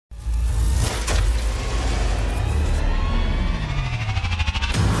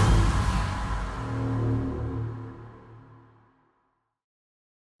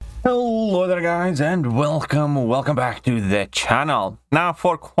Hello there guys, and welcome back to the channel. Now,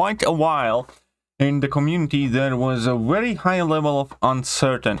 for quite a while in the community there was a very high level of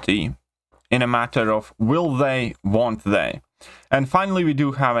uncertainty in a matter of will they, won't they, and finally we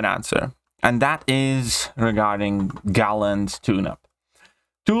do have an answer, and that is regarding Galan's tune-up.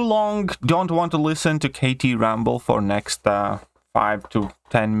 Too long, don't want to listen to KT ramble for next 5 to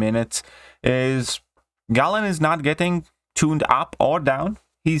 10 minutes. Galan is not getting tuned up or down.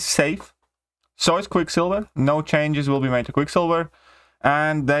 He's safe. So is Quicksilver. No changes will be made to Quicksilver.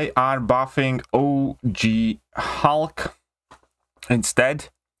 And they are buffing OG Hulk instead.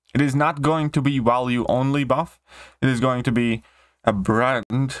 It is not going to be value only buff. It is going to be a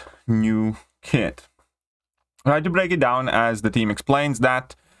brand new kit. Right, to break it down, as the team explains,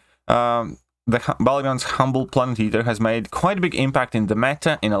 that Battlegrounds Humble Planet Eater has made quite a big impact in the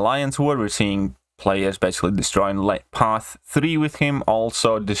meta. In Alliance War, we're seeing players basically destroying Path 3 with him,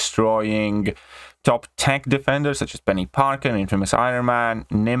 also destroying top tech defenders such as Penny Parker, Infamous Iron Man,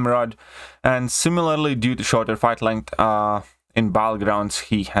 Nimrod, and similarly, due to shorter fight length in Battlegrounds,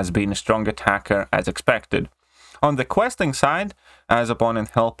 he has been a strong attacker as expected. On the questing side, as opponent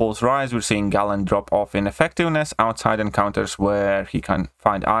health pools rise, we're seeing Galan drop off in effectiveness outside encounters where he can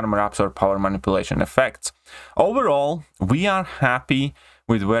find armor ups or power manipulation effects. Overall, we are happy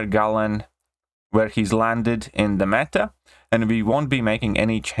with where he's landed in the meta, and we won't be making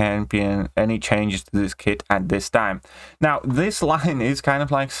any changes to this kit at this time. Now, this line is kind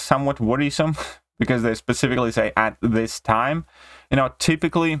of like somewhat worrisome because they specifically say at this time. You know,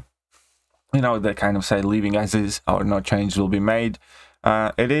 typically, you know, they kind of say leaving as is or no changes will be made.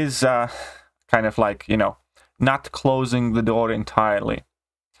 It is kind of like, you know, not closing the door entirely.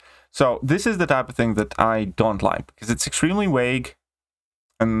 So this is the type of thing that I don't like because it's extremely vague.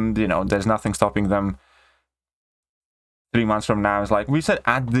 And, you know, there's nothing stopping them 3 months from now. It's like, we said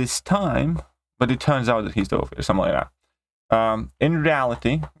at this time, but it turns out that he's the over or something like that. In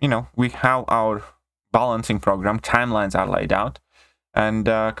reality, you know, we have our balancing program. Timelines are laid out. And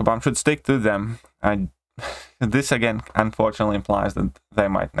Kabam should stick to them. And this, again, unfortunately implies that they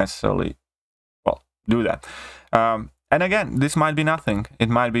might necessarily, well, do that. And again, this might be nothing. It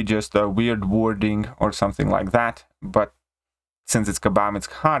might be just a weird wording or something like that. But since it's Kabam, it's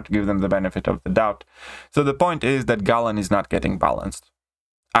hard to give them the benefit of the doubt. So the point is that Galan is not getting balanced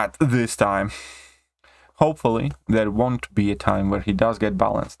at this time. Hopefully, there won't be a time where he does get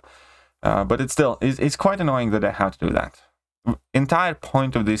balanced. But it's quite annoying that I have to do that. Entire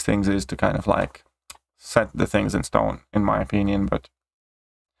point of these things is to kind of like set the things in stone, in my opinion. But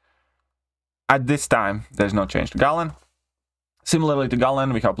at this time, there's no change to Galan. Similarly to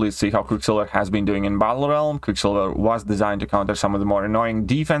Galan, we can please see how Quicksilver has been doing in Battle Realm. Quicksilver was designed to counter some of the more annoying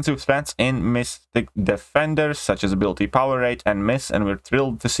defensive threats in Mystic Defenders, such as ability Power Rate and Miss, and we're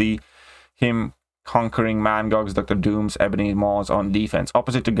thrilled to see him conquering Mangogs, Dr. Dooms, Ebony Maws on defense.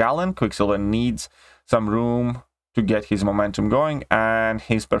 Opposite to Galan, Quicksilver needs some room to get his momentum going, and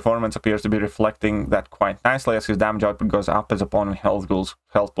his performance appears to be reflecting that quite nicely as his damage output goes up as opponent health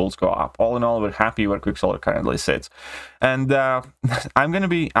pools go up. All in all, we're happy where Quicksilver currently sits. And I'm going to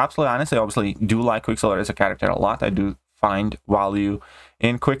be absolutely honest, I obviously do like Quicksilver as a character a lot. I do find value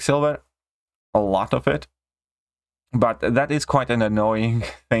in Quicksilver, a lot of it. But that is quite an annoying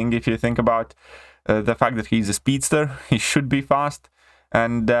thing if you think about the fact that he's a speedster. He should be fast,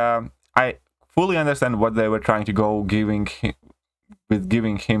 and I fully understand what they were trying to go giving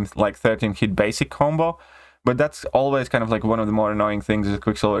him like 13 hit basic combo, but that's always kind of like one of the more annoying things with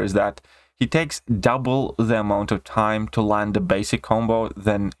Quicksilver is that he takes double the amount of time to land a basic combo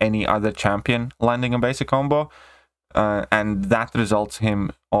than any other champion landing a basic combo, and that results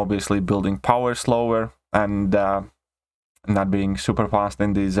him obviously building power slower and not being super fast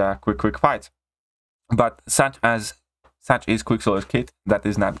in these quick fights. But such is Quicksilver's kit, that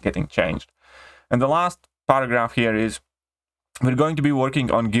is not getting changed. And the last paragraph here is we're going to be working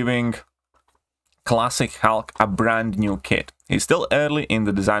on giving Classic Hulk a brand new kit. He's still early in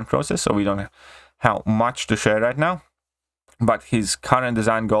the design process, so we don't have much to share right now. But his current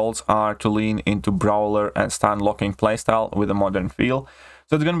design goals are to lean into brawler and stun locking playstyle with a modern feel.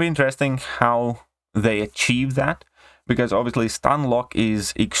 So it's going to be interesting how they achieve that, because obviously stun lock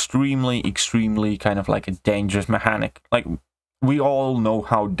is extremely kind of like a dangerous mechanic. Like, we all know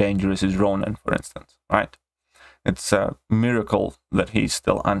how dangerous is Ronan, for instance, right? It's a miracle that he's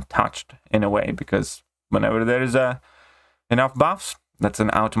still untouched in a way, because whenever there is enough buffs, that's an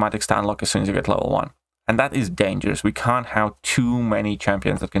automatic stun lock as soon as you get level 1. And that is dangerous. We can't have too many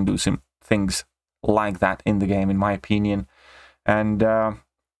champions that can do some things like that in the game, in my opinion. And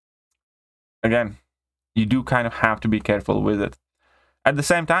again, you do kind of have to be careful with it. At the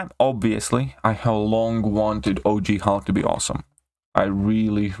same time, obviously, I have long wanted OG Hulk to be awesome. I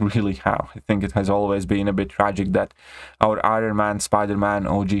really, really have. I think it has always been a bit tragic that our Iron Man, Spider-Man,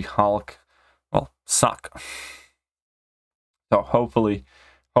 OG Hulk, well, suck. So hopefully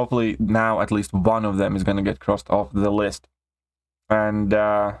now at least one of them is going to get crossed off the list. And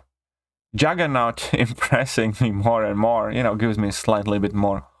Juggernaut impressing me more and more, you know, gives me slightly bit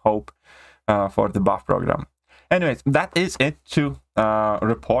more hope for the buff program. Anyways, that is it to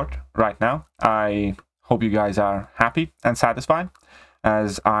report right now. I hope you guys are happy and satisfied,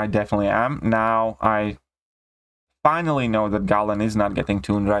 as I definitely am. Now I finally know that Galan is not getting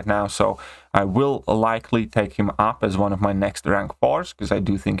tuned right now, so I will likely take him up as one of my next rank 4s, because I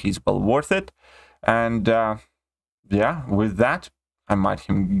do think he's well worth it. And yeah, with that, I might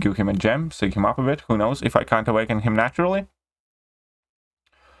give him a gem, stick him up a bit, who knows, if I can't awaken him naturally.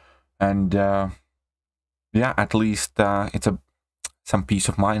 And yeah, at least it's some peace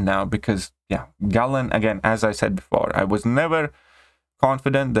of mind now, because yeah, Galan, again, as I said before, I was never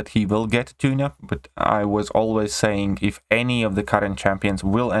confident that he will get a tune-up, but I was always saying if any of the current champions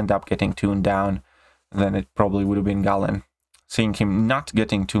will end up getting tuned down, then it probably would have been Galan. Seeing him not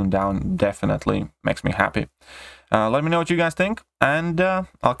getting tuned down definitely makes me happy. Let me know what you guys think, and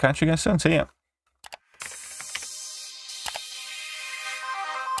I'll catch you guys soon. See ya.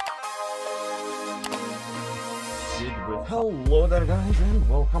 Hello there guys, and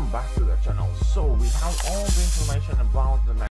welcome back to the channel. So we have all the information about the next